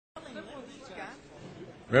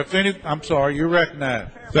Representative, I'm sorry, you're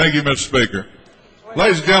recognized. Thank you, Mr. Speaker.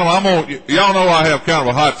 Ladies and gentlemen, y'all know I have kind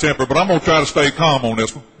of a hot temper, but I'm going to try to stay calm on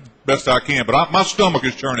this one, best I can. But my stomach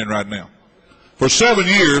is churning right now. For 7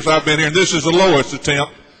 years I've been here, and this is the lowest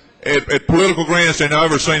attempt at political grandstanding I've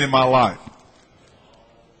ever seen in my life.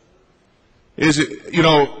 Is it, you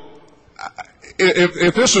know,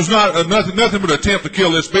 if this was not nothing but an attempt to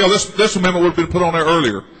kill this bill, this amendment would have been put on there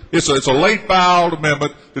earlier. It's a late filed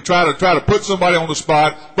amendment to try to put somebody on the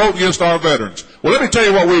spot, vote against our veterans. Well, let me tell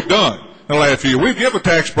you what we've done in the last few years. We've given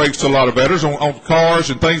tax breaks to a lot of veterans on cars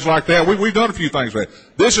and things like that. We've done a few things like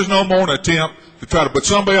that. This is no more an attempt to try to put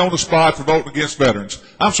somebody on the spot for voting against veterans.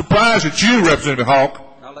 I'm surprised at you, Representative Hawk,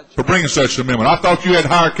 for bringing such an amendment. I thought you had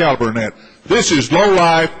higher caliber than that. This is low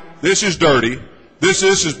life. This is dirty. This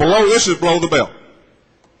is below the belt.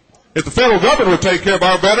 If the federal government would take care of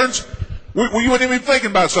our veterans, we wouldn't even be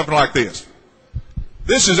thinking about something like this.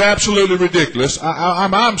 This is absolutely ridiculous.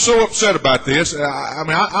 I'm so upset about this.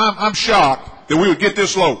 I'm shocked that we would get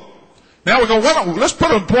this low. Now we're going, let's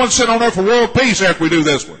put a 1% on there for world peace after we do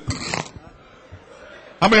this one.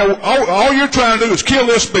 I mean, all you're trying to do is kill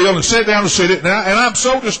this bill and sit down and sit it, and I'm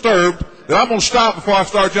so disturbed that I'm going to stop before I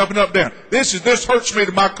start jumping up and down. This hurts me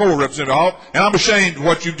to my core, Representative Hall, and I'm ashamed of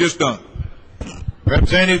what you've just done.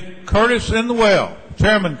 Representative Curtis in the well.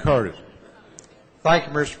 Chairman Curtis. Thank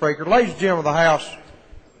you, Mr. Speaker. Ladies and gentlemen of the House,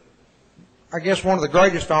 I guess one of the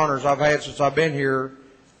greatest honors I've had since I've been here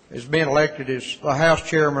is being elected as the House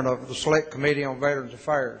Chairman of the Select Committee on Veterans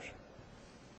Affairs.